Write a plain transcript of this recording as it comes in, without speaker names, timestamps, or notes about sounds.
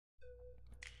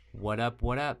What up,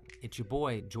 what up? It's your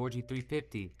boy,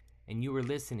 Georgie350, and you were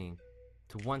listening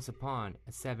to Once Upon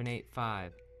a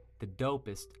 785, the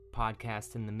dopest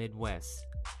podcast in the Midwest.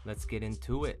 Let's get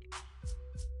into it.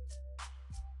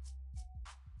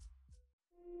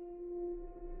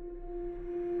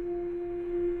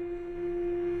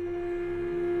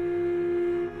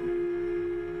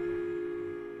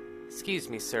 Excuse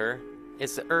me, sir.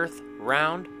 Is the earth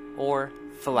round or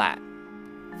flat?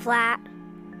 Flat.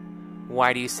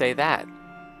 Why do you say that?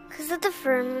 Because of the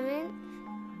firmament.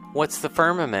 What's the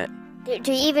firmament?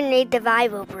 Do you even read the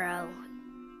Bible, bro?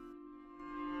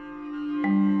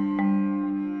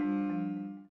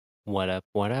 What up,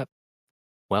 what up?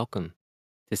 Welcome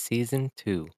to Season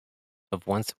 2 of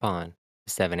Once Upon a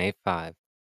 785.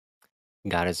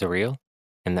 God is real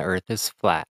and the earth is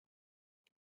flat.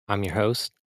 I'm your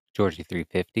host,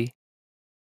 Georgie350.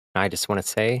 I just want to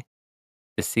say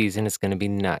this season is going to be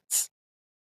nuts.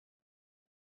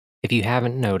 If you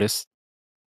haven't noticed,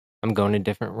 I'm going a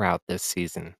different route this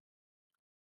season.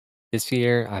 This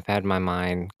year, I've had my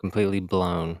mind completely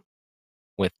blown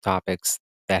with topics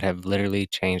that have literally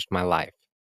changed my life.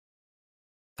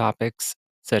 Topics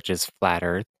such as flat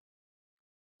earth,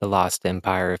 the lost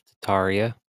empire of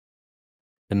Tataria,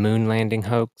 the moon landing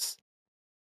hoax,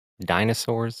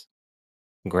 dinosaurs,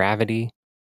 gravity,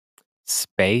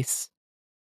 space,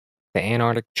 the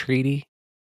Antarctic Treaty,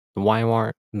 the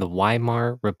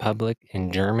Weimar Republic in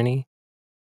Germany,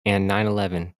 and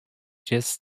 9/11,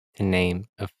 just to name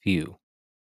a few.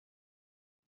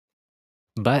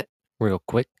 But real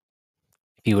quick,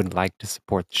 if you would like to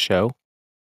support the show,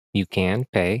 you can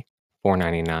pay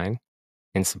 $4.99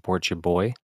 and support your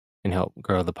boy and help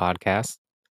grow the podcast.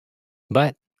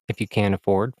 But if you can't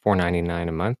afford $4.99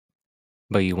 a month,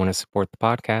 but you want to support the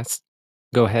podcast,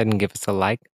 go ahead and give us a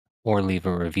like or leave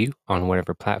a review on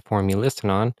whatever platform you listen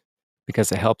on,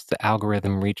 because it helps the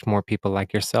algorithm reach more people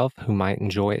like yourself who might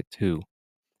enjoy it too.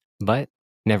 But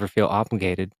never feel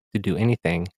obligated to do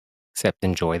anything except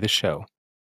enjoy the show.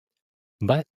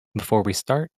 But before we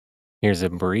start, here's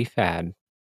a brief ad.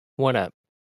 What up?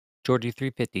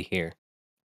 Georgie350 here,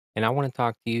 and I want to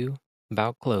talk to you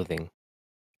about clothing.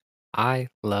 I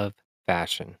love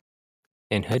fashion,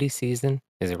 and hoodie season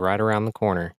is right around the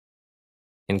corner.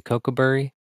 And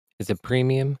Cocobury is a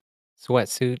premium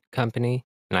sweatsuit company,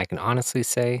 and I can honestly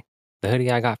say the hoodie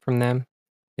I got from them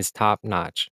is top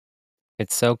notch.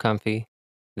 It's so comfy.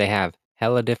 They have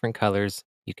hella different colors.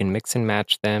 You can mix and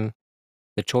match them.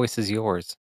 The choice is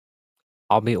yours.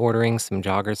 I'll be ordering some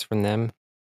joggers from them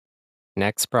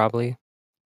next, probably.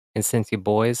 And since your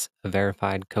boy's a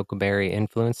verified Cocoberry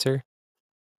influencer,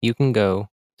 you can go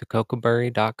to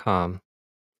cocoberry.com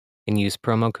and use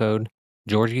promo code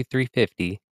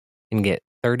Georgie350 and get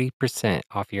 30%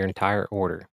 off your entire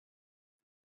order.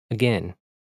 Again,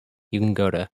 you can go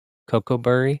to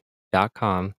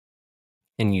cocoberry.com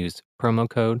and use promo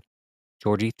code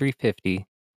Georgie350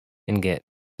 and get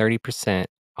 30%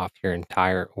 off your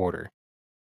entire order.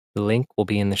 The link will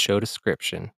be in the show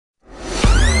description.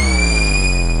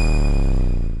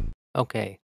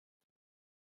 Okay,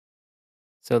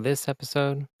 so this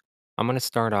episode, I'm going to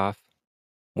start off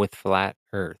with flat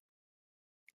earth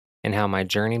and how my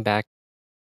journey back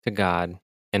to God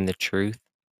and the truth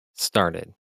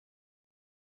started.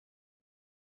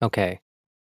 Okay,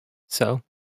 so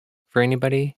for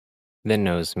anybody that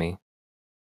knows me,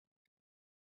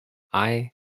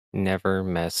 I never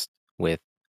messed with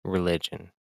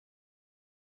religion.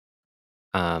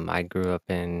 I grew up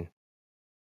in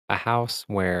a house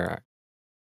where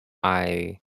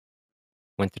I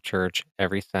went to church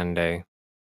every Sunday.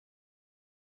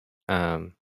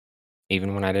 Um,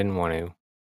 Even when I didn't want to,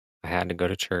 I had to go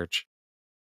to church.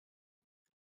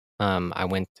 I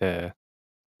went to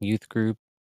youth group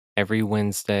every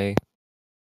Wednesday.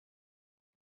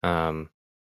 Um,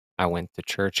 I went to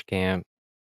church camp.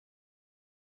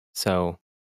 So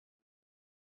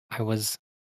I was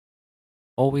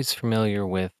always familiar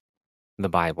with the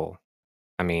Bible.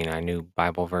 I mean, I knew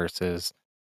Bible verses.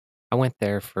 I went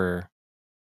there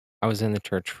I was in the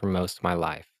church for most of my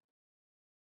life.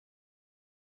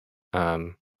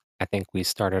 Um, I think we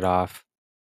started off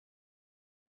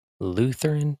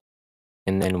Lutheran,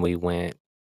 and then we went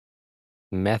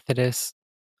Methodist,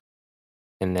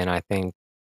 and then I think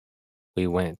we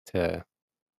went to,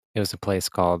 it was a place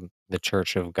called the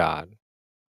Church of God.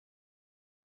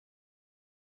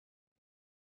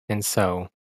 And so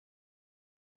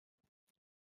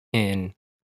in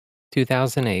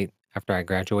 2008, after I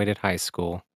graduated high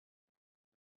school,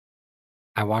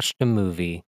 I watched a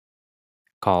movie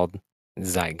called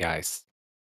Zeitgeist,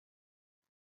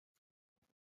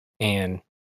 and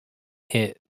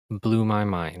it blew my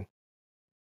mind.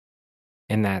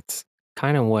 And that's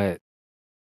kind of what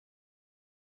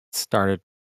started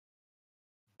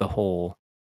the whole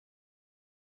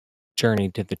journey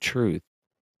to the truth.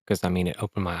 Because I mean, it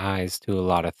opened my eyes to a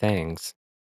lot of things.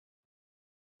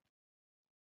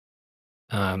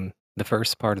 The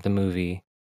first part of the movie,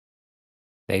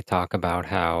 they talk about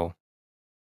how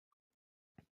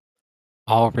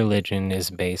all religion is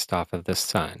based off of the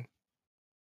sun.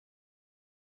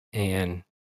 And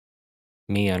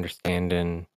me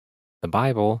understanding the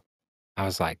Bible, I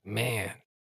was like, man,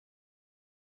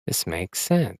 this makes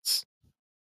sense.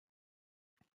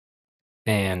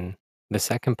 And the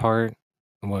second part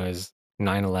was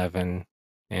 9/11,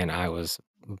 and I was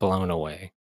blown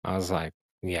away. I was like,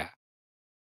 yeah,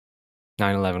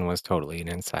 9/11 was totally an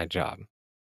inside job.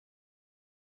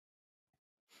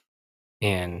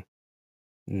 And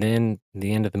then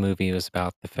the end of the movie was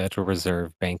about the Federal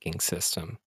Reserve banking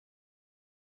system.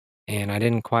 And I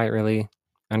didn't quite really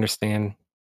understand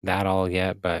that all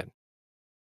yet, but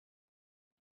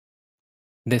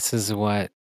this is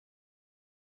what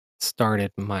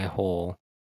started my whole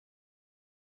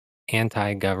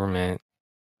anti-government,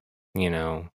 you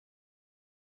know,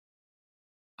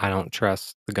 I don't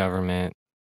trust the government.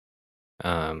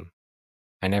 Um,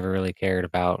 I never really cared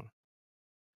about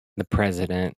the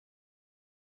president.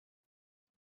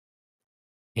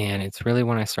 And it's really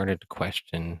when I started to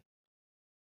question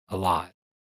a lot.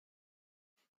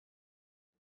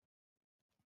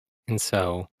 And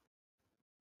so,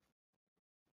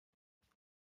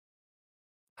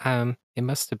 it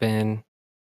must have been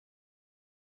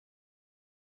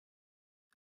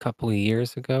a couple of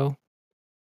years ago.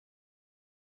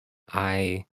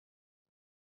 I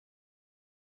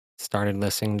started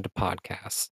listening to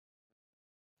podcasts.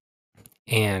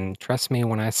 And trust me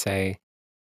when I say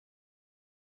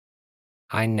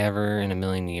I never in a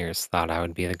million years thought I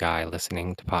would be the guy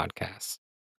listening to podcasts.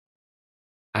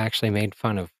 I actually made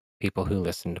fun of people who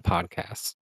listen to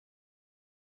podcasts.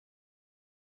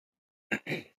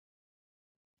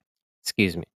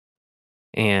 Excuse me.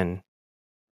 And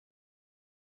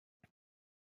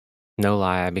no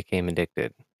lie, I became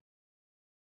addicted.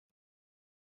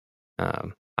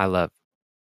 I love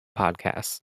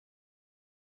podcasts.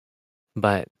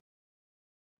 But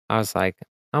I was like,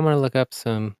 I'm going to look up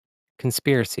some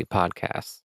conspiracy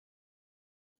podcasts.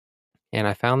 And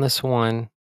I found this one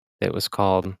that was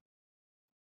called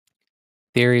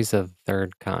Theories of the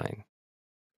Third Kind.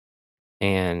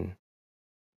 And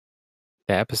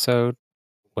the episode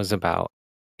was about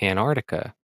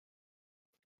Antarctica,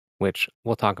 which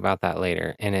we'll talk about that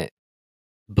later. And it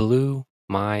blew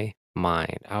my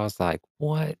mind. I was like,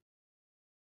 what?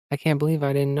 I can't believe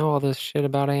I didn't know all this shit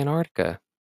about Antarctica.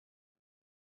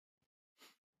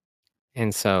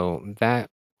 And so that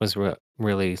was what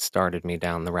really started me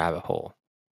down the rabbit hole.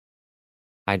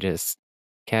 I just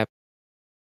kept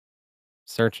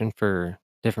searching for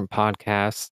different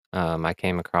podcasts. I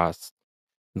came across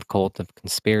The Cult of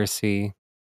Conspiracy,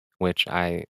 which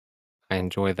I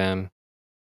enjoy them.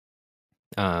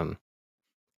 Um,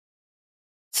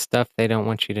 Stuff they don't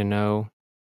want you to know.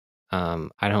 I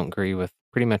don't agree with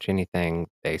pretty much anything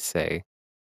they say.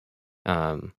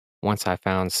 Once I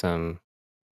found some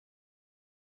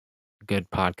good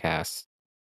podcasts,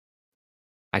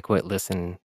 I quit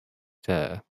listening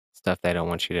to stuff they don't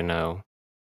want you to know.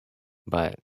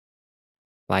 But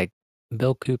like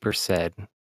Bill Cooper said,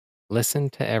 listen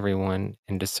to everyone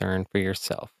and discern for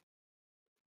yourself.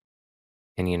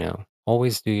 And,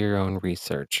 always do your own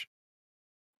research.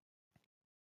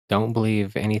 Don't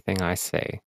believe anything I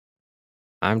say.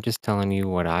 I'm just telling you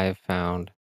what I have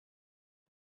found,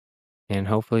 and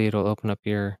hopefully it'll open up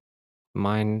your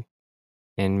mind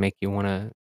and make you want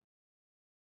to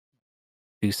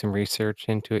do some research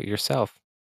into it yourself.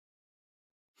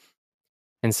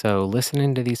 And so,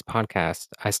 listening to these podcasts,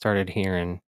 I started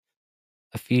hearing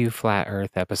a few flat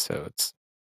earth episodes,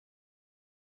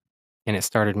 and it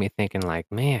started me thinking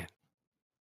like, man,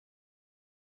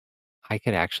 I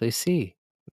could actually see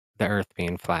the earth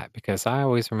being flat because I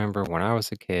always remember when I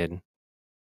was a kid,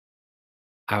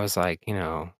 I was like,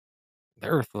 the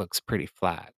earth looks pretty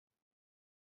flat.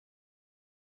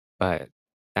 But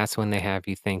that's when they have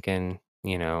you thinking,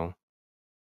 that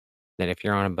if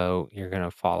you're on a boat, you're going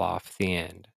to fall off the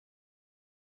end.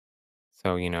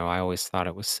 So, I always thought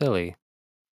it was silly,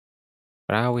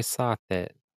 but I always thought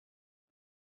that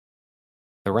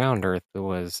the round earth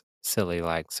was silly.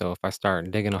 Like, so if I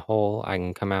start digging a hole, I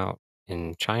can come out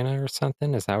in China or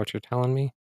something. Is that what you're telling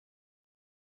me?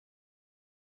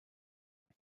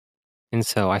 And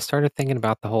so I started thinking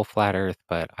about the whole flat earth,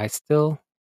 but I still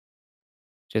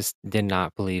just did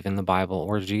not believe in the Bible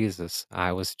or Jesus.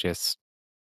 I was just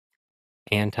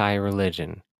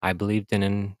anti-religion. I believed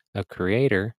in a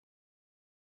creator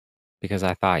because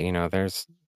I thought, there's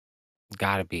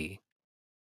gotta be,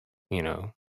 you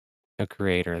know, a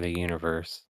creator of the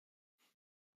universe.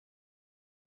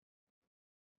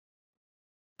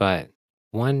 But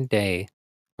one day,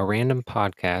 a random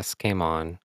podcast came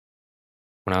on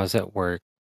when I was at work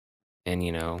and,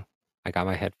 I got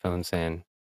my headphones in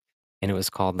and it was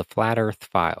called The Flat Earth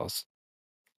Files.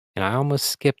 And I almost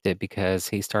skipped it because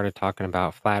he started talking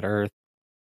about flat earth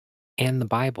and the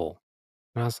Bible.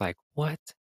 And I was like, what?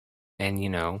 And,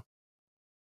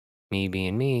 me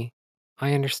being me,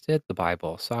 I understood the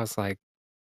Bible. So I was like,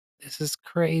 this is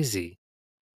crazy.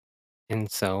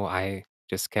 And so I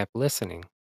just kept listening.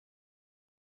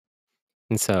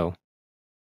 And so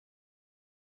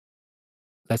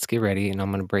let's get ready and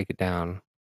I'm going to break it down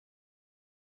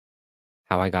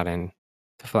how I got into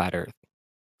flat earth.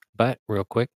 But real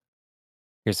quick,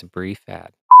 here's a brief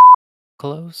ad.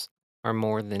 Clothes are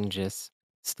more than just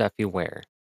stuff you wear,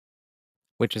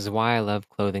 which is why I love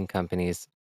clothing companies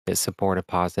that support a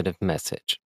positive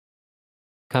message.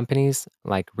 Companies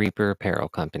like Reaper Apparel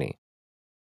Company.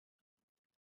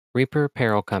 Reaper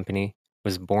Apparel Company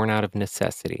was born out of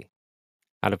necessity,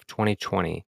 out of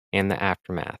 2020 and the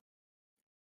aftermath.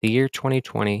 The year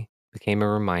 2020 became a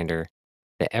reminder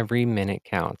that every minute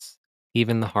counts,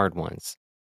 even the hard ones.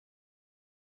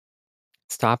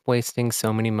 Stop wasting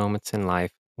so many moments in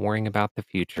life worrying about the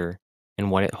future and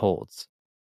what it holds.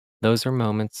 Those are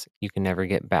moments you can never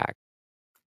get back.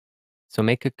 So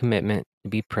make a commitment to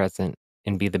be present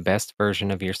and be the best version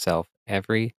of yourself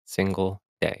every single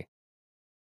day.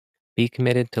 Be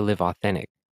committed to live authentic,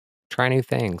 try new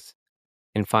things,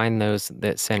 and find those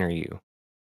that center you.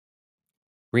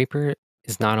 Reaper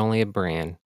is not only a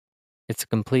brand, it's a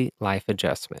complete life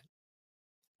adjustment,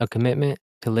 a commitment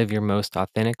to live your most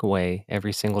authentic way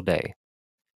every single day.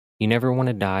 You never want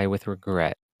to die with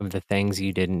regret of the things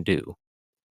you didn't do.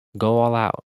 Go all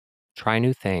out, try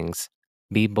new things,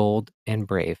 be bold and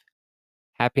brave.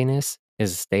 Happiness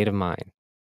is a state of mind,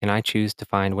 and I choose to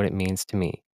find what it means to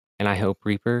me. And I hope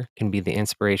Reaper can be the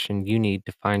inspiration you need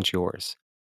to find yours.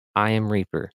 I am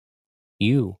Reaper.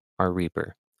 You are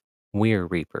Reaper. We're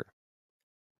Reaper.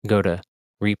 Go to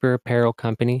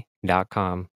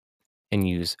reaperapparelcompany.com and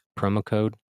use promo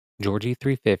code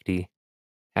Georgie350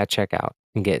 at checkout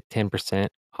and get 10%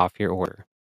 off your order.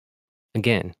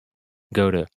 Again, go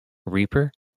to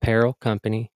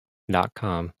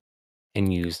reaperapparelcompany.com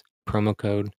and use promo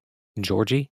code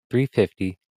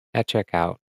Georgie350 at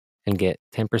checkout and get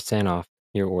 10% off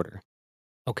your order.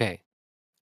 Okay,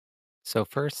 so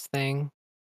first thing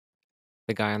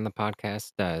the guy on the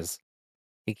podcast does,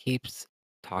 he keeps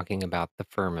talking about the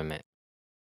firmament.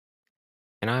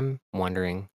 And I'm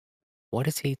wondering, what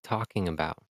is he talking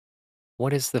about?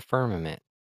 What is the firmament?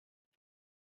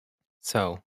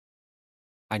 So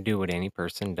I do what any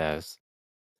person does.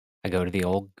 I go to the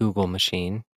old Google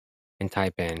machine and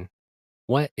type in,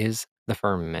 what is the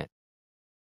firmament?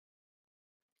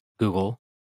 Google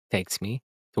takes me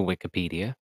to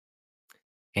Wikipedia.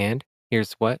 And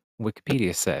here's what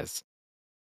Wikipedia says.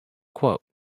 Quote,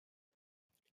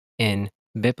 in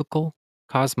biblical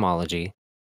cosmology,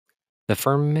 the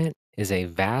firmament is a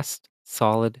vast,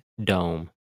 solid dome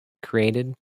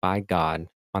created by God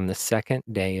on the second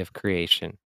day of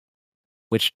creation,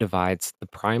 which divides the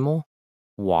primal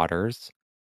waters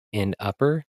in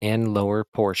upper and lower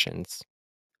portions.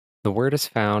 The word is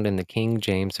found in the King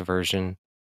James Version,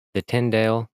 the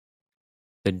Tyndale,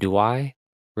 the Douay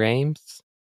Rheims,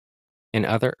 and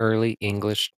other early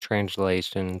English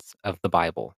translations of the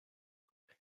Bible.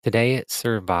 Today it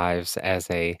survives as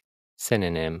a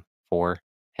synonym for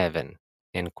heaven.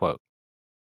 End quote.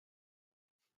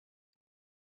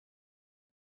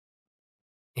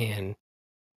 And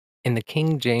in the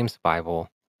King James Bible,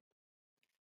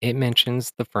 it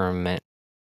mentions the firmament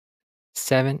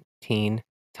 17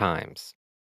 times.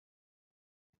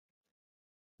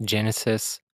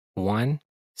 Genesis 1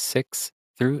 6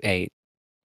 through 8,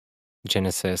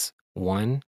 Genesis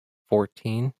 1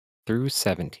 14 through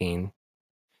 17,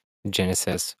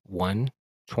 Genesis 1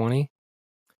 20,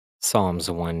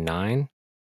 Psalms 1 9,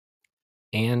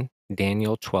 and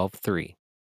Daniel 12 3.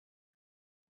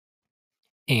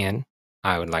 And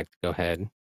I would like to go ahead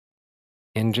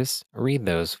and just read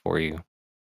those for you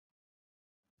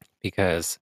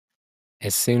because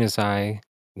as soon as I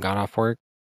got off work,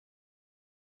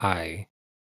 I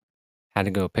had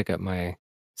to go pick up my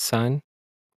son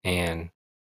and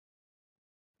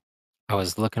I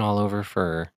was looking all over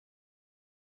for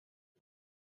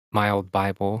my old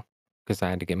Bible because I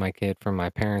had to get my kid from my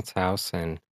parents' house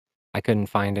and I couldn't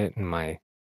find it. And my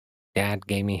dad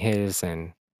gave me his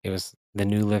and it was the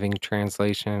New Living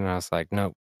Translation, and I was like,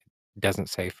 "Nope, it doesn't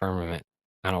say firmament.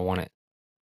 I don't want it."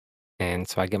 And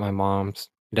so I get my mom's,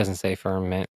 it doesn't say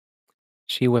firmament.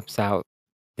 She whips out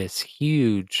this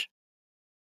huge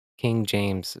King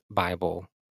James Bible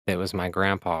that was my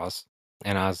grandpa's,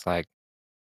 and I was like,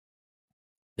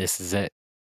 "This is it."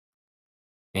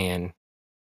 And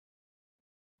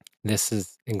this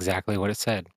is exactly what it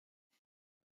said.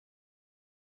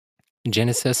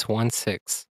 Genesis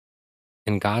 1:6.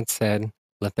 And God said,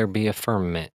 "Let there be a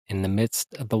firmament in the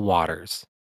midst of the waters,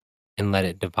 and let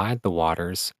it divide the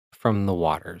waters from the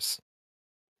waters."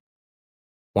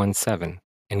 1:7.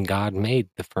 And God made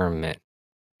the firmament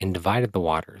and divided the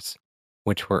waters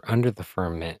which were under the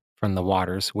firmament from the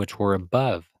waters which were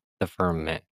above the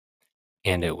firmament.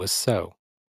 And it was so.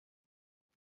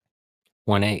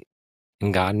 1:8.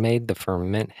 And God made the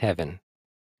firmament heaven,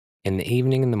 and the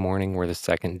evening and the morning were the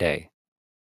second day.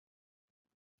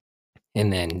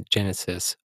 And then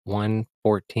Genesis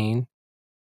 1:14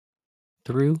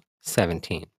 through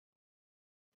 17.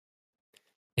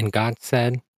 And God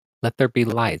said, "Let there be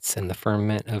lights in the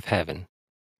firmament of heaven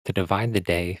to divide the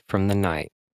day from the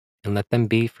night, and let them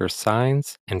be for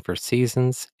signs and for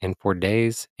seasons and for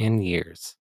days and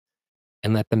years.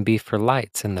 And let them be for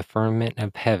lights in the firmament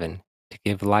of heaven to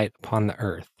give light upon the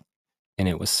earth." And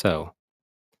it was so.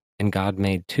 And God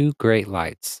made two great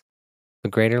lights, the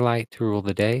greater light to rule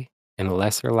the day, and the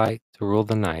lesser light to rule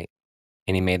the night.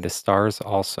 And he made the stars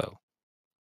also.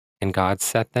 And God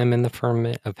set them in the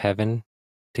firmament of heaven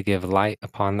to give light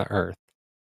upon the earth.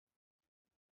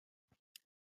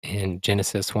 In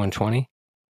Genesis 1:20,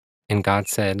 and God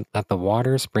said, "Let the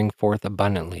waters bring forth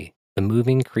abundantly the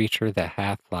moving creature that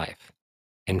hath life,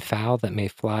 and fowl that may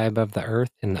fly above the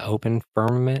earth in the open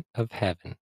firmament of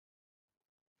heaven."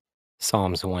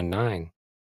 Psalms 1:9.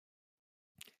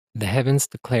 The heavens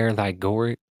declare thy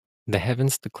glory, the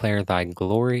heavens declare thy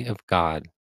glory of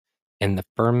God, and the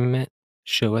firmament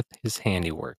showeth his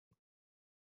handiwork.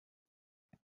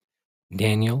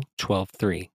 Daniel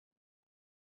 12:3.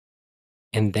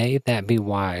 And they that be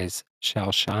wise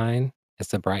shall shine as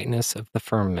the brightness of the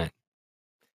firmament,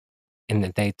 and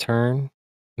that they turn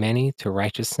many to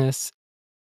righteousness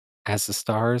as the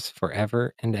stars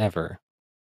forever and ever.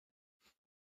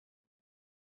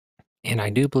 And I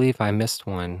do believe I missed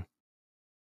one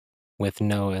with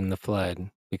Noah and the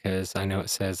flood, because I know it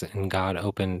says, "And God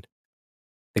opened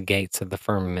the gates of the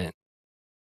firmament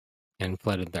and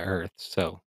flooded the earth."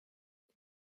 So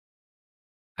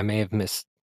I may have missed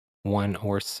one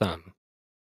or some.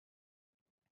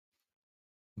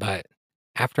 But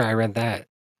after I read that,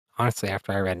 honestly,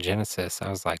 after I read Genesis, I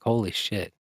was like, holy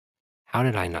shit, how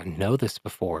did I not know this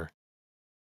before?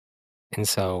 And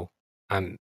so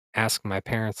I'm asking my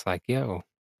parents, like, yo,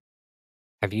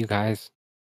 have you guys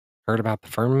heard about the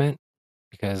firmament?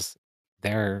 Because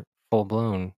they're full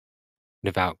blown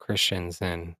devout Christians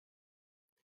and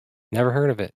never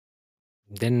heard of it.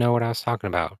 Didn't know what I was talking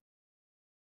about.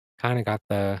 Kind of got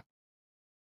the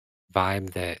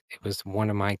vibe that it was one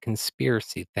of my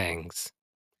conspiracy things.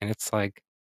 And it's like,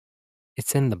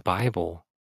 it's in the Bible.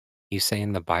 You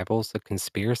saying the Bible's a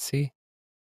conspiracy?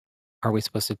 Are we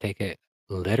supposed to take it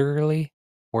literally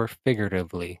or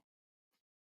figuratively?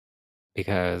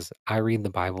 Because I read the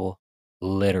Bible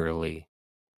literally.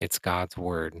 It's God's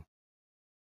word.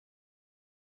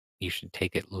 You should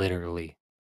take it literally.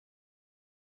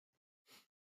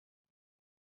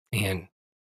 And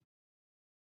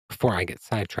before I get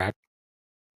sidetracked,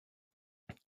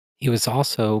 he was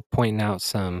also pointing out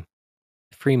some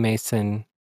Freemason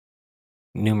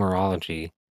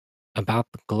numerology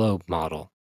about the globe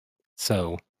model.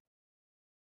 So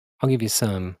I'll give you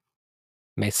some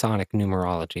Masonic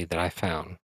numerology that I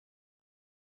found.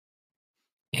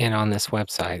 And on this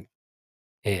website,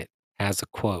 it has a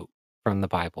quote from the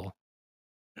Bible.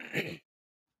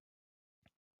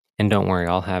 And don't worry,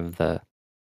 I'll have the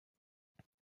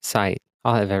site,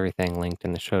 I'll have everything linked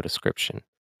in the show description.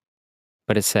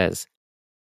 But it says,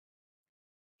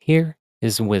 "Here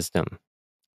is wisdom.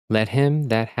 Let him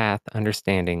that hath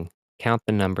understanding count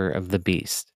the number of the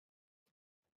beast,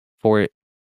 for it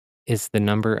is the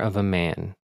number of a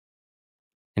man,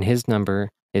 and his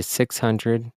number is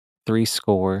 600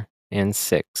 threescore and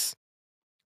six."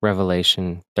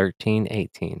 Revelation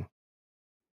 13:18.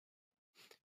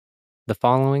 The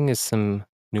following is some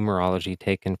numerology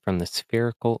taken from the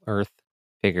spherical earth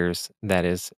figures that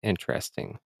is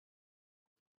interesting.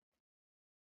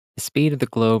 The speed of the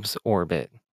globe's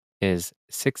orbit is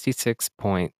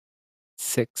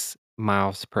 66.6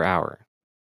 miles per hour.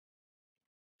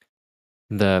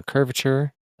 The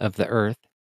curvature of the earth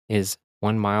is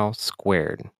 1 mile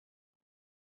squared.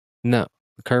 No,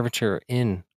 the curvature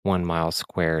in 1 mile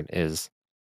squared is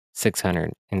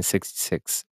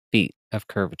 666 feet of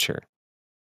curvature.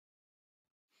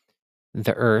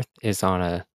 The Earth is on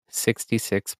a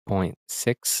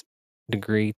 66.6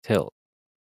 degree tilt.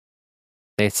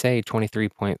 They say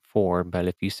 23.4, but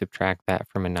if you subtract that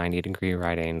from a 90-degree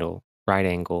right angle,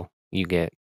 you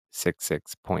get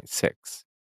 66.6.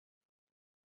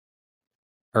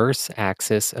 Earth's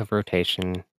axis of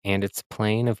rotation and its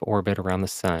plane of orbit around the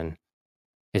sun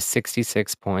is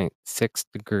 66.6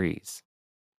 degrees.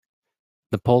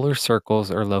 The polar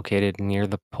circles are located near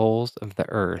the poles of the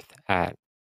Earth at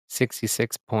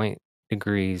 66 point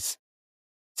degrees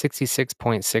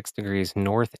 66.6 degrees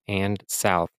north and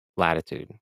south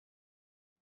latitude.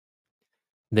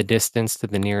 The distance to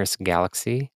the nearest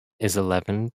galaxy is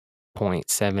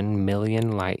 11.7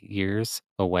 million light years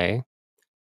away.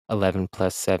 11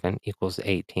 plus 7 equals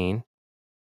 18.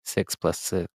 6 plus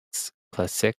 6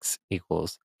 plus 6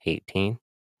 equals 18.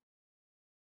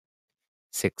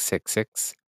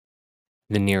 666.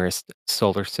 The nearest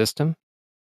solar system,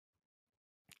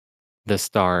 the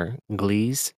star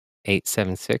Gliese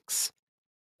 876,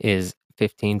 is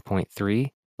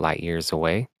 15.3 light years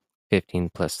away. 15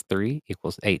 plus 3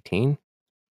 equals 18,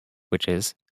 which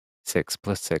is 6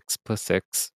 plus 6 plus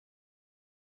 6.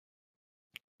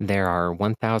 There are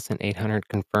 1,800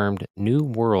 confirmed new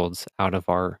worlds out of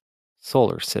our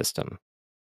solar system.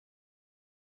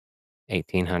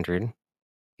 1,800,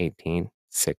 18,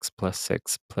 6 plus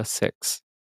 6 plus 6.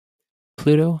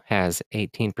 Pluto has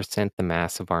 18% the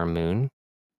mass of our moon.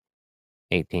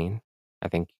 18. I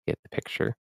think you get the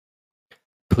picture.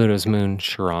 Pluto's moon,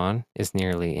 Charon, is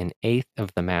nearly an eighth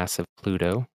of the mass of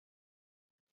Pluto.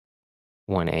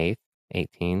 1/8,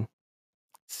 18,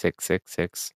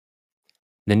 666.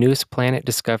 The newest planet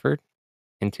discovered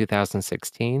in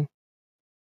 2016,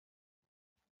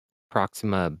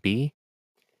 Proxima b,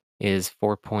 is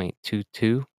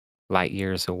 4.22 light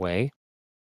years away.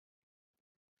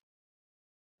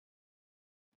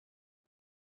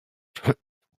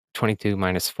 22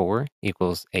 minus 4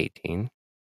 equals 18.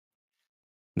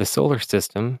 The solar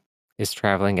system is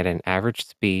traveling at an average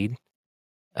speed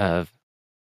of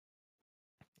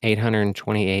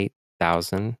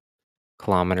 828,000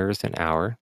 kilometers an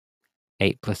hour.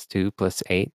 8 plus 2 plus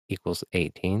 8 equals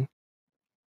 18.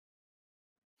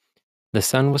 The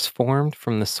sun was formed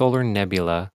from the solar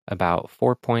nebula about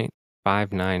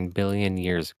 4.59 billion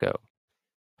years ago.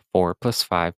 4 plus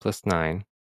 5 plus 9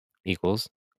 equals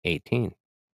 18.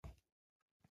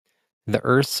 The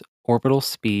Earth's orbital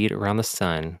speed around the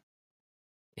sun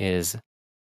is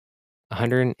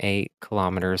 108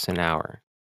 kilometers an hour.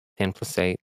 10 plus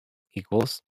 8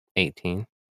 equals 18.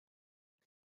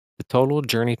 The total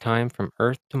journey time from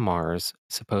Earth to Mars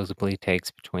supposedly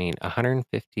takes between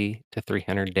 150 to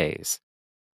 300 days.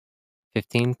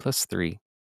 15 plus 3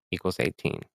 equals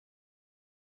 18.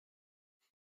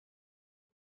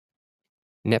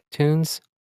 Neptune's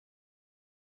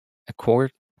equator,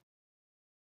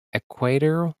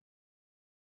 equatorial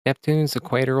Neptune's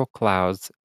equatorial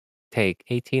clouds take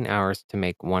 18 hours to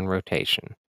make one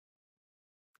rotation.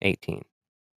 18.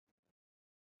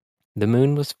 The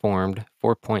moon was formed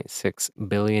 4.6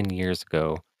 billion years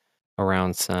ago,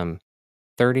 around some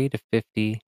 30 to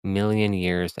 50 million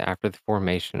years after the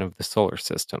formation of the solar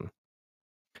system.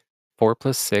 4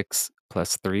 plus 6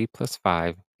 plus 3 plus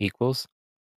 5 equals,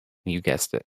 you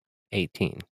guessed it,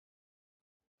 18.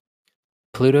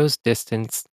 Pluto's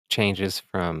distance changes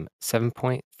from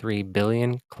 7.3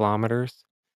 billion kilometers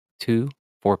to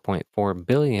 4.4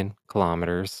 billion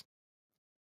kilometers.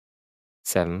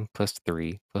 7 plus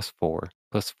 3 plus 4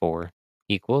 plus 4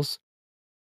 equals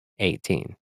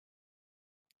 18.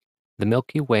 The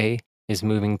Milky Way is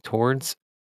moving towards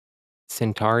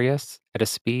Centaurus at a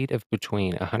speed of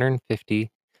between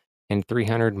 150 and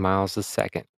 300 miles a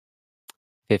second.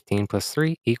 15 plus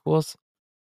 3 equals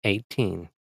 18.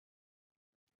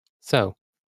 So,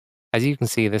 as you can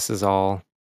see, this is all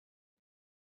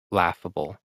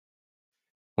laughable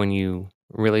when you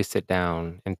really sit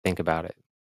down and think about it.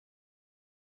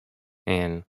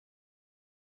 And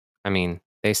I mean,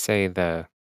 they say the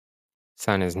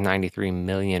sun is 93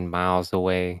 million miles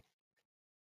away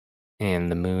and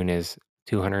the moon is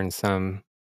 200 and some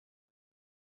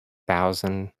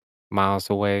thousand miles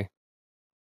away.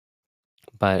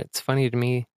 But it's funny to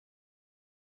me,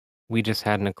 we just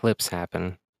had an eclipse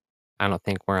happen. I don't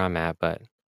think where I'm at, but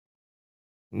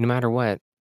no matter what,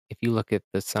 if you look at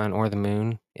the sun or the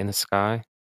moon in the sky,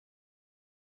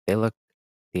 they look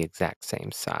the exact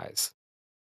same size.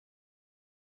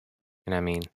 And I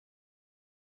mean,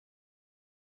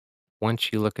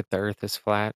 once you look at the earth as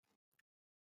flat,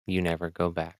 you never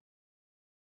go back.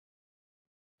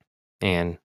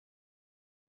 And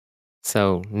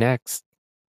So, next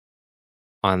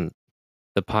on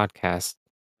the podcast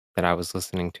that I was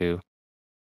listening to,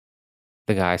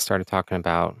 the guy started talking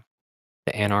about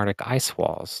the Antarctic ice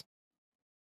walls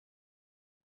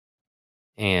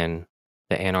and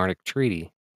the Antarctic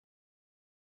Treaty.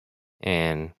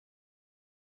 And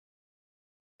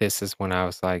this is when I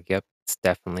was like, yep, it's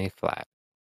definitely flat.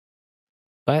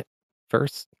 But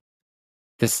first,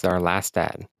 this is our last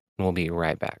ad, and we'll be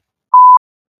right back.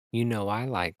 You know, I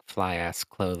like fly ass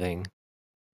clothing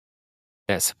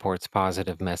that supports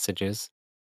positive messages,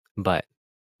 but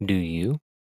do you?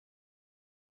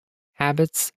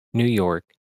 Habits New York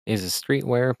is a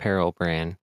streetwear apparel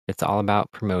brand that's all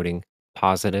about promoting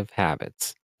positive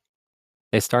habits.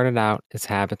 They started out as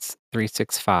Habits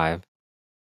 365,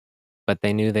 but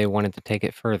they knew they wanted to take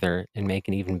it further and make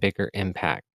an even bigger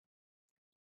impact.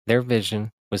 Their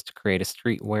vision was to create a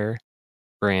streetwear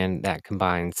brand that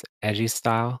combines edgy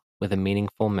style with a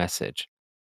meaningful message.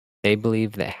 They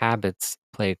believe that habits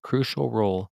play a crucial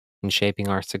role in shaping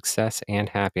our success and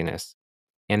happiness,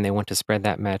 and they want to spread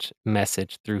that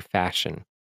message through fashion.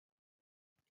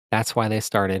 That's why they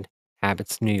started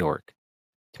Habits New York,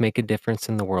 to make a difference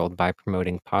in the world by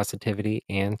promoting positivity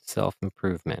and self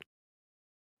improvement.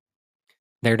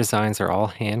 Their designs are all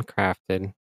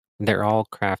handcrafted. They're all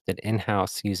crafted in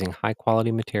house using high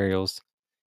quality materials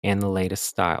and the latest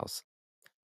styles.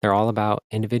 They're all about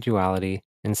individuality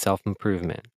and self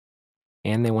improvement,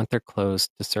 and they want their clothes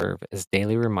to serve as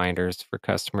daily reminders for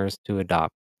customers to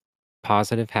adopt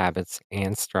positive habits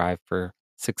and strive for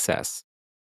success.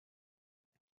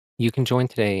 You can join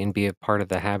today and be a part of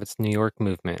the Habits New York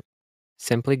movement.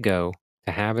 Simply go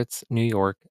to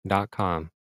habitsnewyork.com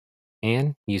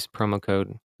and use promo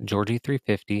code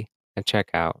Georgie350 at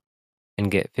checkout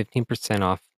and get 15%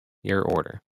 off your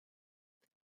order.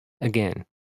 Again,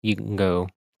 you can go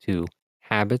to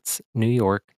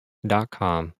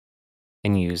habitsnewyork.com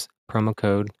and use promo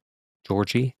code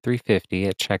Georgie350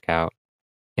 at checkout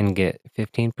and get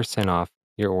 15% off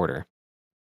your order.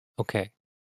 Okay,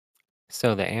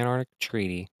 so the Antarctic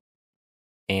Treaty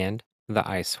and the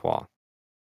ice wall.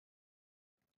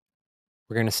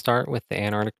 We're going to start with the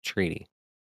Antarctic Treaty.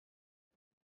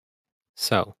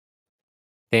 So,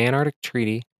 the Antarctic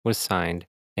Treaty was signed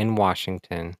in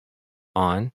Washington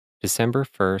on December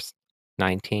 1st,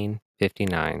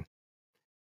 1959,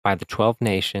 by the 12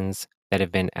 nations that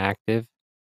have been active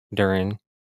during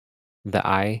the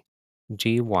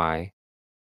IGY,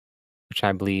 which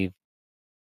I believe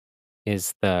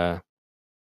is the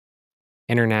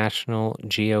International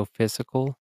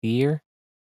Geophysical Year.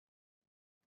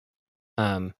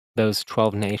 Those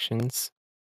 12 nations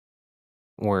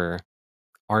were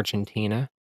Argentina,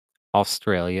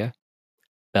 Australia,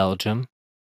 Belgium,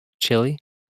 Chile,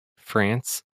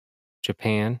 France,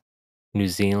 Japan, New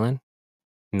Zealand,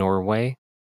 Norway,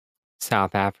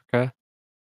 South Africa,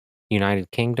 United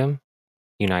Kingdom,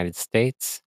 United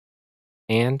States,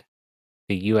 and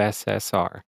the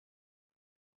USSR.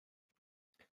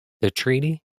 The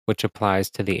treaty, which applies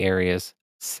to the areas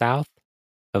south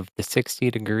of the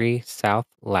 60-degree south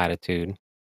latitude,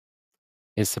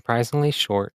 is surprisingly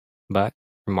short but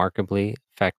remarkably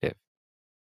effective.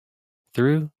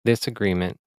 Through this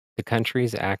agreement, the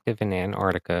countries active in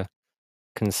Antarctica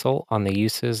consult on the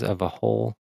uses of a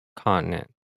whole continent,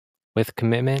 with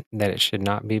commitment that it should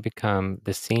not become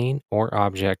the scene or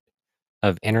object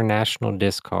of international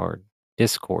discord.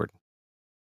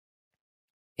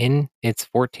 In its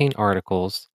 14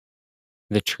 articles,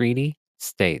 the treaty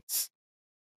states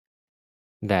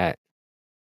that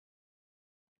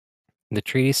the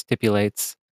treaty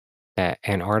stipulates that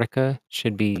Antarctica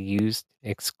should be used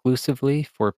exclusively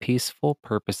for peaceful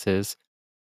purposes.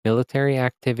 Military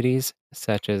activities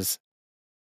such as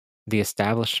the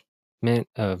establishment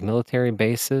of military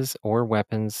bases or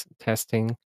weapons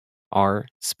testing are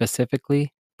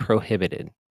specifically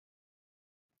prohibited.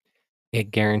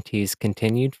 It guarantees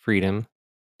continued freedom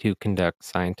to conduct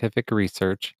scientific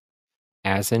research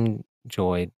as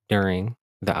enjoyed during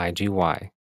the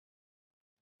IGY.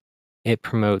 It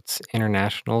promotes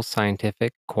international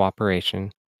scientific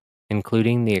cooperation,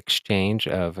 including the exchange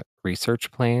of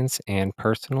research plans and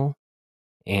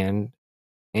and,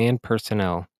 and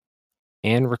personnel,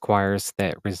 and requires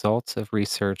that results of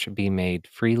research be made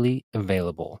freely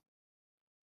available.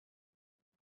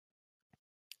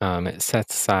 It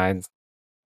sets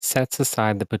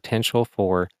aside the potential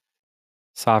for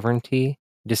sovereignty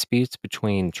disputes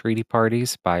between treaty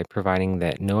parties by providing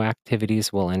that no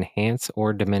activities will enhance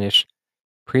or diminish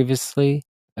previously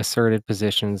asserted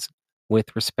positions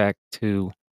with respect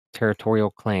to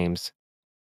territorial claims,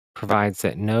 provides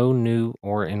that no new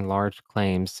or enlarged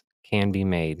claims can be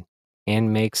made,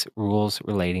 and makes rules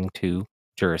relating to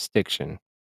jurisdiction.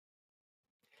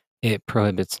 It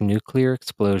prohibits nuclear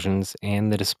explosions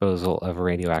and the disposal of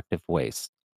radioactive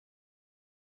waste.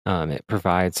 It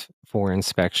provides for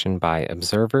inspection by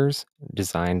observers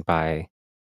designated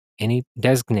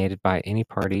by any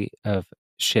party of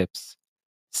ships,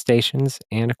 stations,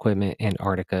 and equipment in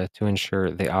Antarctica to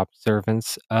ensure the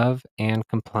observance of and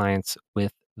compliance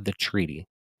with the treaty.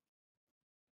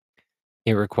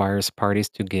 It requires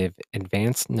parties to give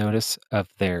advance notice of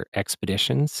their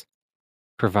expeditions,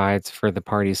 provides for the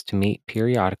parties to meet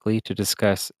periodically to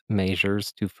discuss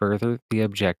measures to further the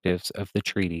objectives of the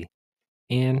treaty,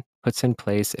 and puts in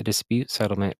place a dispute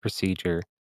settlement procedure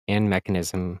and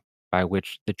mechanism by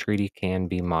which the treaty can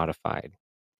be modified.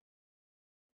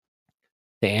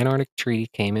 The Antarctic Treaty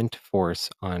came into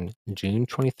force on June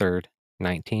 23rd,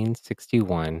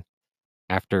 1961,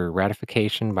 after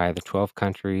ratification by the 12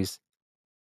 countries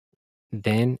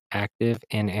then active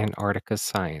in Antarctica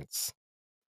science.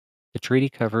 The treaty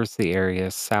covers the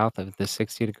area south of the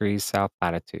 60 degrees south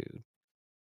latitude.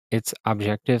 Its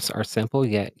objectives are simple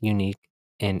yet unique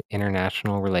in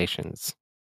international relations.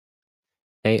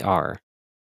 They are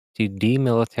to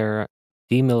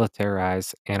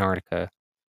demilitarize Antarctica,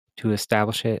 to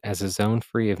establish it as a zone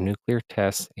free of nuclear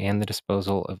tests and the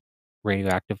disposal of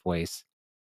radioactive waste,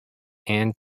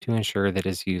 and to ensure that it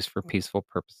is used for peaceful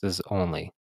purposes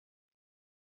only,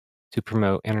 to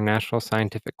promote international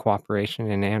scientific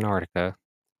cooperation in Antarctica,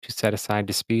 to set aside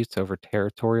disputes over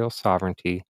territorial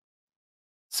sovereignty.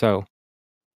 So,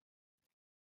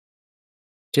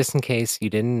 just in case you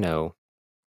didn't know,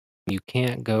 you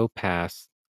can't go past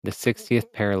the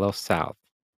 60th parallel south.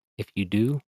 If you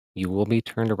do, you will be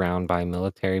turned around by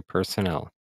military personnel.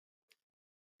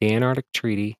 The Antarctic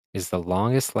Treaty is the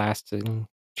longest lasting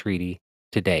treaty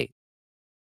to date.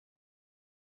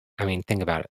 I mean, think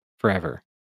about it forever.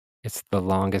 It's the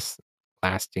longest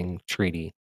lasting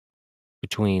treaty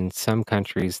between some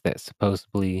countries that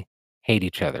supposedly hate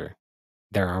each other.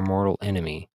 They're our mortal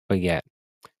enemy, but yet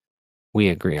we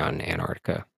agree on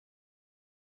Antarctica.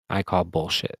 I call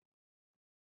bullshit.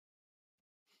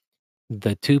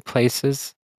 The two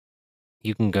places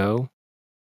you can go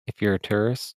if you're a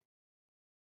tourist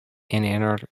in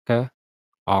Antarctica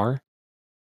are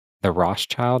the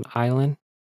Rothschild Island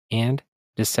and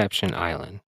Deception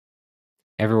Island.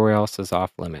 Everywhere else is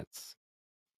off limits.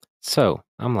 So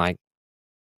I'm like,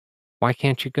 why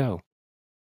can't you go?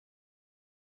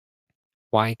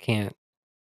 Why can't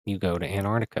you go to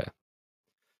Antarctica?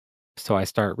 So I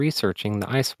start researching the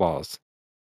ice walls,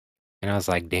 and I was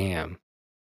like, damn,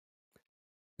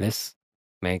 this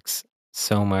makes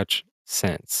so much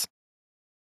sense.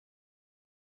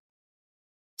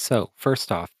 So,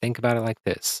 first off, think about it like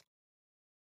this: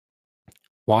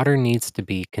 water needs to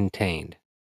be contained.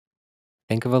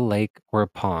 Think of a lake or a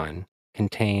pond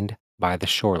contained by the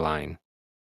shoreline.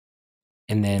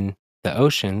 And then the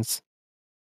oceans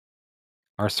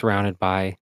are surrounded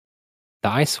by the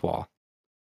ice wall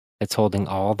that's holding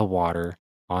all the water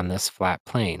on this flat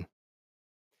plane.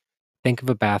 Think of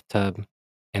a bathtub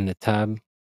and the tub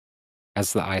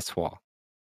as the ice wall.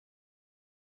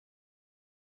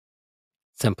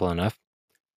 Simple enough.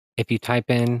 If you type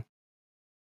in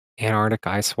Antarctic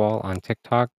ice wall on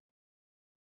TikTok,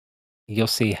 you'll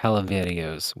see hella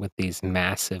videos with these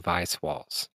massive ice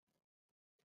walls.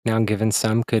 Now, given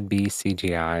some could be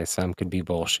CGI, some could be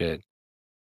bullshit.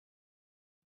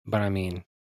 But I mean,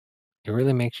 it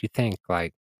really makes you think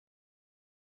like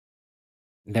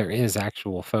there is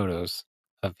actual photos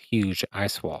of huge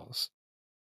ice walls.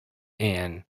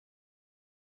 And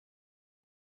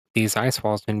these ice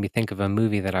walls made me think of a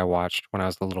movie that I watched when I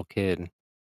was a little kid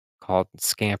called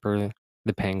Scamper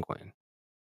the Penguin.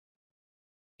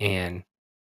 And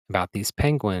about these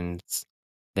penguins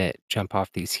that jump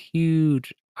off these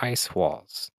huge ice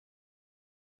walls.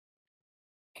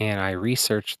 And I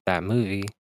researched that movie.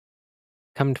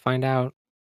 Come to find out,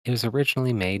 it was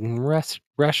originally made in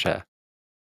Russia.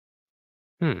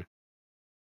 Hmm.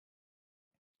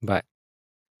 But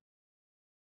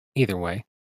either way,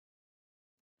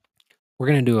 we're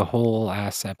going to do a whole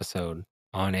ass episode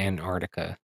on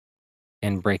Antarctica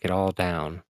and break it all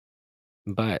down.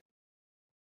 But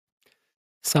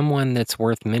someone that's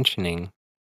worth mentioning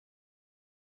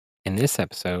in this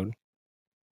episode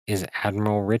is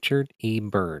Admiral Richard E.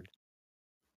 Byrd.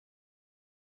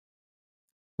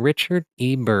 Richard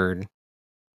E. Byrd,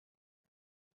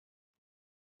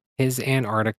 his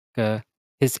Antarctic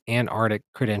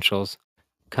credentials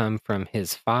come from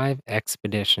his 5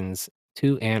 expeditions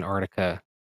to Antarctica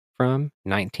from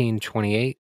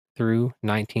 1928 through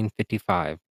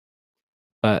 1955.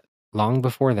 But long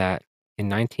before that, in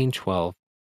 1912,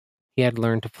 He had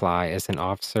learned to fly as an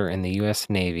officer in the U.S.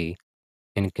 Navy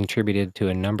and contributed to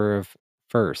a number of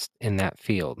firsts in that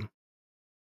field.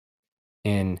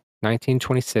 In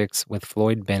 1926, with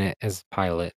Floyd Bennett as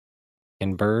pilot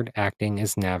and Byrd acting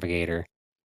as navigator,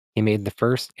 he made the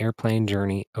first airplane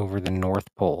journey over the North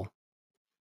Pole,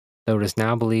 though it is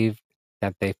now believed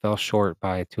that they fell short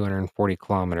by 240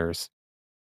 kilometers.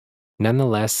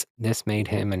 Nonetheless, this made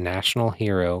him a national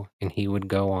hero, and he would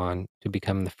go on to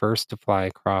become the first to fly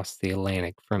across the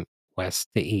Atlantic from west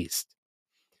to east.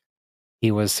 He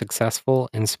was successful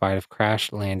in spite of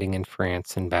crash landing in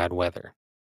France in bad weather.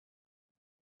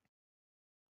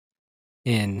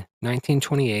 In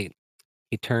 1928,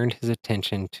 he turned his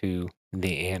attention to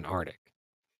the Antarctic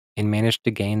and managed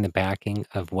to gain the backing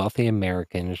of wealthy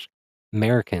Americans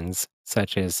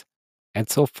such as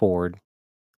Edsel Ford.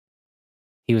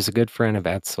 He was a good friend of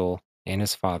Edsel and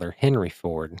his father, Henry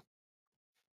Ford,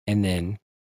 and then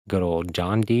good old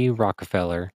John D.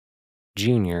 Rockefeller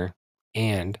Jr.,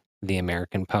 and the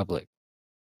American public.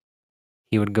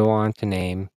 He would go on to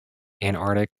name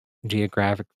Antarctic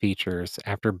geographic features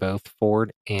after both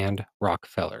Ford and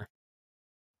Rockefeller.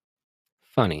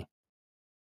 Funny.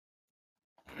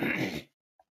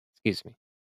 Excuse me.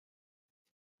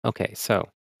 Okay, so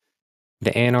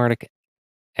the Antarctic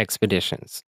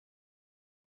expeditions.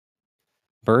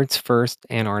 Byrd's first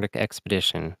Antarctic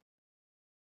expedition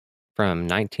from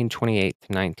 1928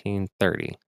 to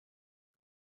 1930.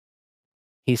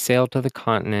 He sailed to the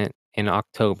continent in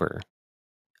October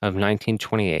of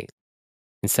 1928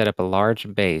 and set up a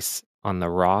large base on the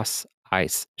Ross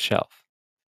Ice Shelf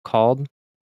called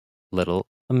Little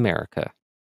America.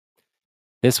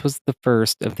 This was the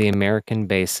first of the American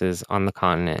bases on the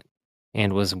continent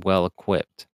and was well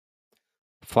equipped.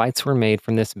 Flights were made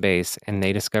from this base and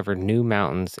they discovered new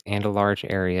mountains and a large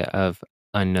area of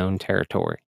unknown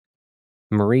territory.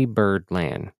 Marie Byrd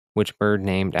Land, which Byrd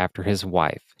named after his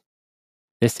wife.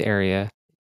 This area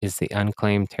is the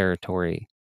unclaimed territory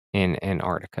in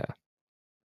Antarctica.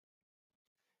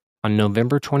 On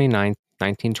November 29,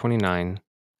 1929,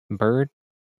 Byrd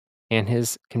and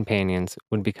his companions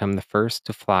would become the first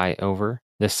to fly over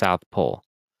the South Pole.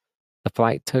 The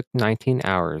flight took 19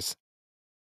 hours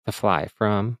to fly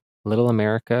from Little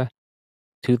America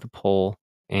to the pole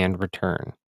and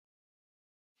return.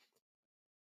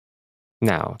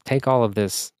 Now, take all of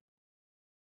this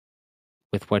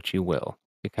with what you will,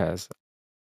 because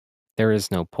there is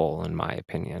no pole, in my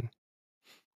opinion.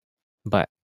 But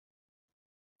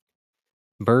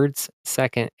Byrd's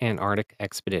second Antarctic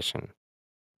expedition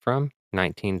from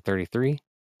 1933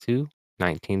 to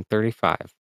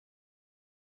 1935.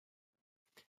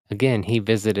 Again, he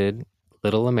visited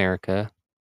Little America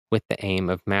with the aim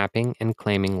of mapping and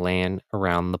claiming land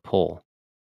around the pole.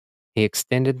 He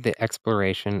extended the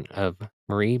exploration of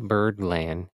Marie Byrd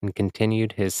Land and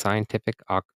continued his scientific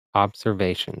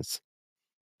observations.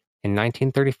 In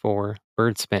 1934,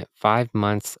 Byrd spent 5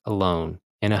 months alone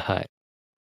in a hut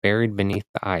buried beneath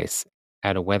the ice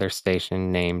at a weather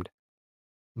station named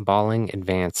Balling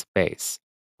Advance Base,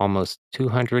 almost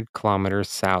 200 kilometers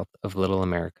south of Little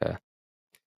America.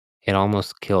 It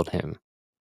almost killed him.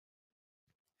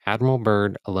 Admiral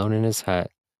Byrd, alone in his hut,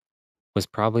 was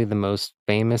probably the most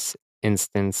famous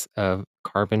instance of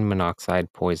carbon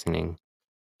monoxide poisoning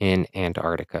in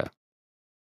Antarctica.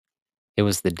 It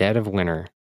was the dead of winter,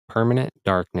 permanent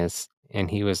darkness, and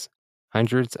he was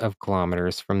hundreds of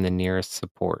kilometers from the nearest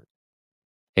support.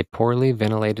 A poorly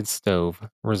ventilated stove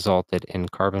resulted in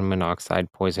carbon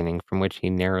monoxide poisoning from which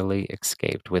he narrowly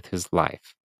escaped with his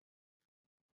life.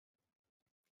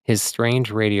 His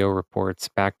strange radio reports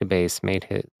back to base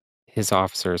made his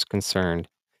officers concerned,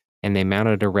 and they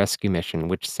mounted a rescue mission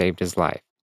which saved his life.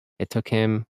 It took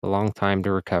him a long time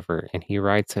to recover, and he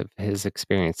writes of his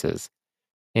experiences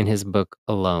in his book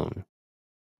Alone.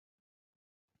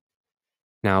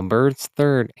 Now, Byrd's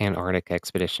third Antarctic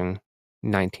expedition,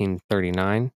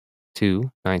 1939 to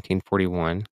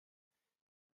 1941,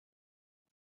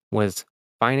 was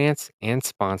financed and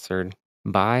sponsored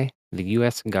by the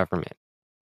U.S. government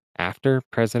after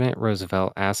President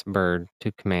Roosevelt asked Byrd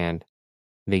to command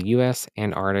the U.S.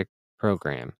 Antarctic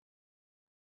program.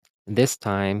 This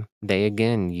time, they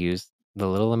again used the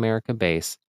Little America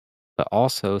base, but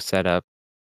also set up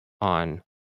on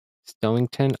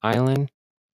Stonington Island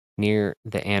near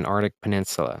the Antarctic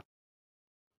Peninsula.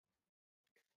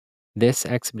 This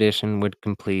expedition would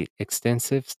complete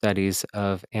extensive studies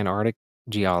of Antarctic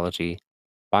geology,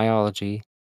 biology,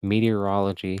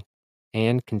 meteorology,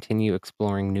 and continue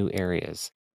exploring new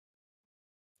areas.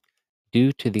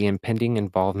 Due to the impending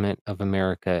involvement of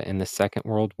America in the Second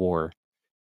World War,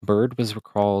 Byrd was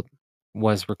recalled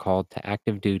was recalled to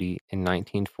active duty in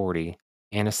 1940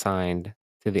 and assigned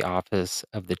to the office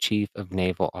of the Chief of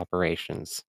Naval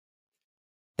Operations.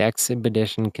 The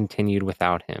expedition continued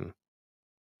without him.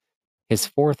 His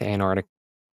fourth Antarctic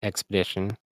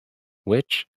expedition,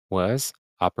 which was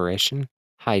Operation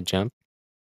High Jump,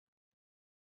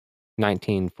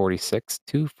 1946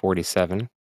 to 47.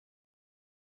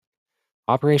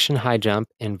 Operation High Jump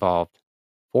involved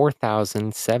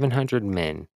 4,700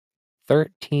 men,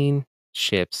 13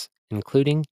 ships,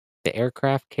 including the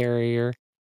aircraft carrier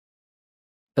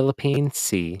Philippine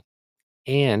Sea,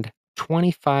 and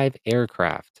 25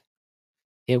 aircraft.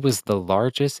 It was the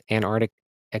largest Antarctic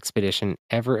expedition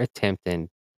ever attempted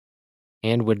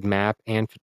and would map and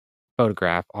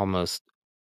photograph almost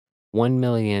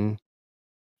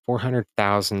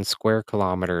 1,400,000 square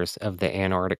kilometers of the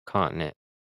Antarctic continent,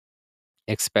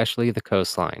 especially the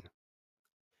coastline.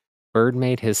 Byrd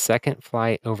made his second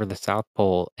flight over the South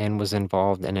Pole and was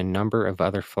involved in a number of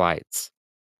other flights.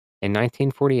 In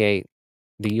 1948,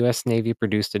 the U.S. Navy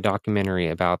produced a documentary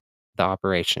about the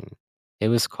operation. It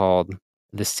was called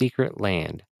The Secret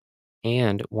Land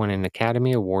and won an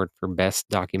Academy Award for Best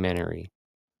Documentary.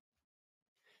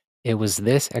 It was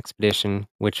this expedition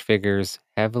which figures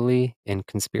heavily in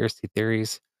conspiracy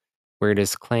theories, where it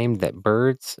is claimed that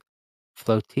Byrd's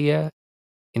flotilla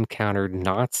encountered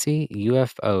Nazi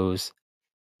UFOs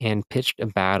and pitched a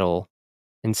battle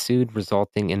ensued,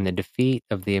 resulting in the defeat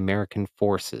of the American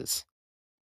forces.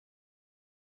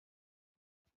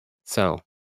 So,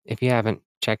 if you haven't,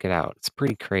 check it out. It's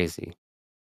pretty crazy.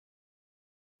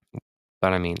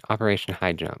 But I mean, Operation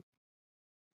High Jump.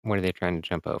 What are they trying to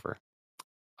jump over?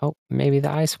 Oh, maybe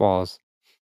the ice walls.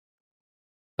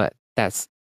 But that's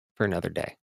for another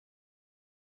day.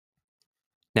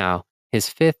 Now, his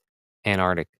fifth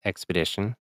Antarctic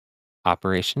expedition,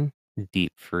 Operation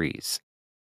Deep Freeze.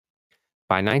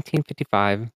 By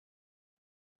 1955,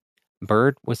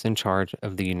 Byrd was in charge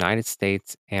of the United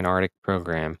States Antarctic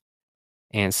Program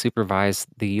and supervised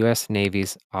the U.S.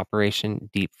 Navy's Operation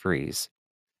Deep Freeze,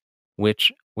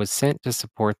 which was sent to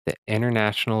support the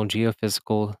International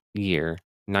Geophysical Year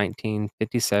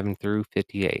 1957 through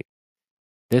 58.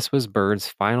 This was Byrd's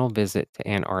final visit to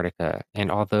Antarctica,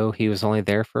 and although he was only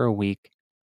there for a week,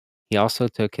 he also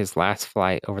took his last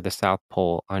flight over the South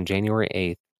Pole on January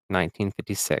 8,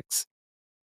 1956.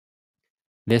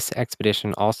 This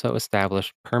expedition also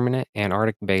established permanent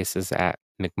Antarctic bases at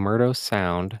McMurdo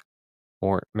Sound,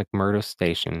 or McMurdo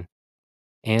Station,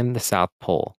 and the South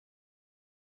Pole,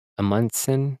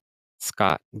 Amundsen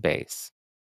Scott Base.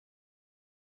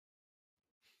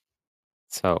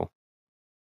 So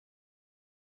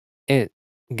it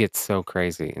gets so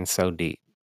crazy and so deep.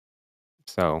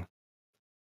 So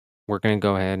we're going to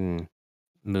go ahead and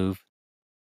move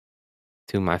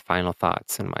to my final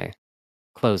thoughts and my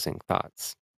closing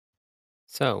thoughts.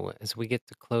 So as we get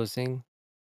to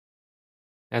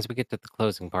the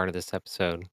closing part of this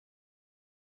episode,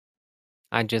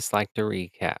 I'd just like to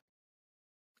recap.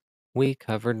 We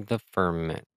covered the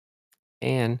firmament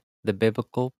and the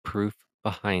biblical proof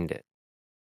behind it.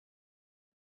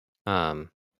 Um,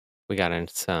 we got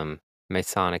into some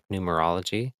Masonic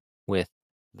numerology with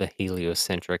the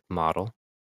heliocentric model,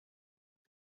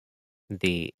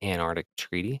 the Antarctic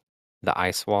Treaty, the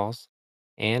ice walls,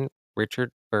 and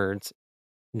Richard Byrd's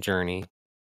journey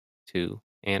to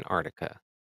Antarctica.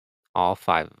 All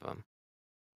five of them.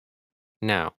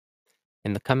 Now,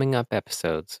 in the coming up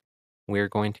episodes, we're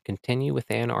going to continue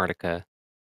with Antarctica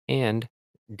and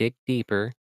dig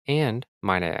deeper and,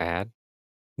 might I add,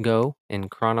 go in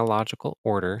chronological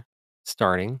order,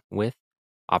 starting with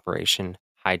Operation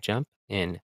High Jump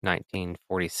in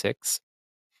 1946,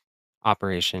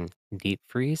 Operation Deep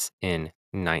Freeze in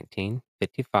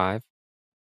 1955,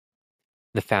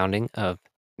 the founding of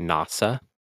NASA,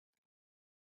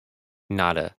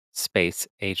 not a space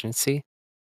agency,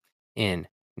 in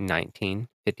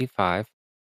 1955.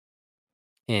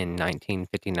 In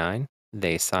 1959,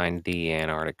 they signed the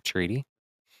Antarctic Treaty,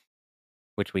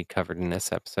 which we covered in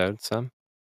this episode some.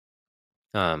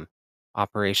 Um,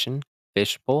 Operation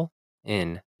Fishbowl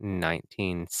in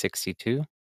 1962,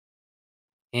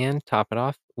 and top it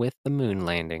off with the moon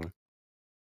landing,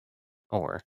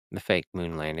 or the fake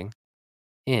moon landing,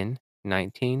 in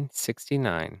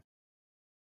 1969,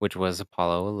 which was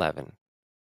Apollo 11.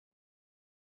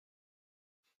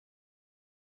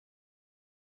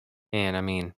 And I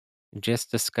mean,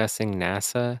 just discussing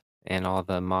NASA and all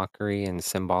the mockery and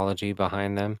symbology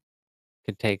behind them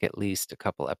could take at least a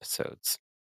couple episodes.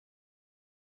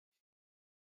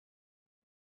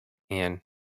 And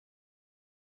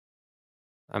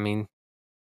I mean,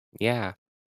 yeah,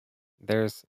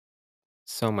 there's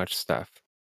so much stuff.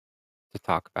 to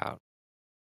talk about.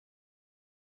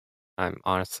 I'm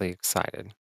honestly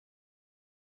excited.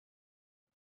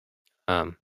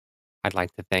 Um, I'd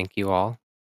like to thank you all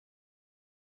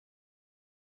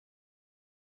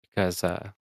because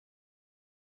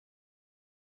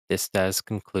this does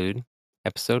conclude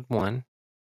episode 1.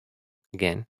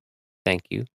 Again, thank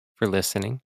you for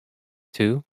listening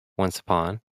to Once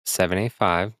Upon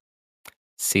 785,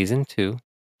 Season 2,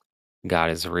 God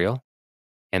is Real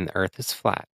and the Earth is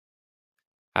Flat.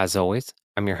 As always,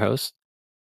 I'm your host,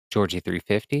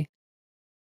 Georgie350,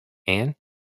 and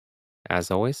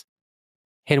as always,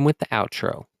 hit him with the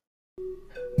outro.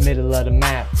 Middle of the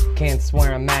map, can't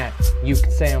swear I'm at. You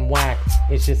can say I'm whack,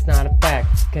 it's just not a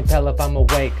fact. Can't tell if I'm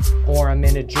awake or I'm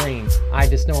in a dream. I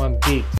just know I'm geeked.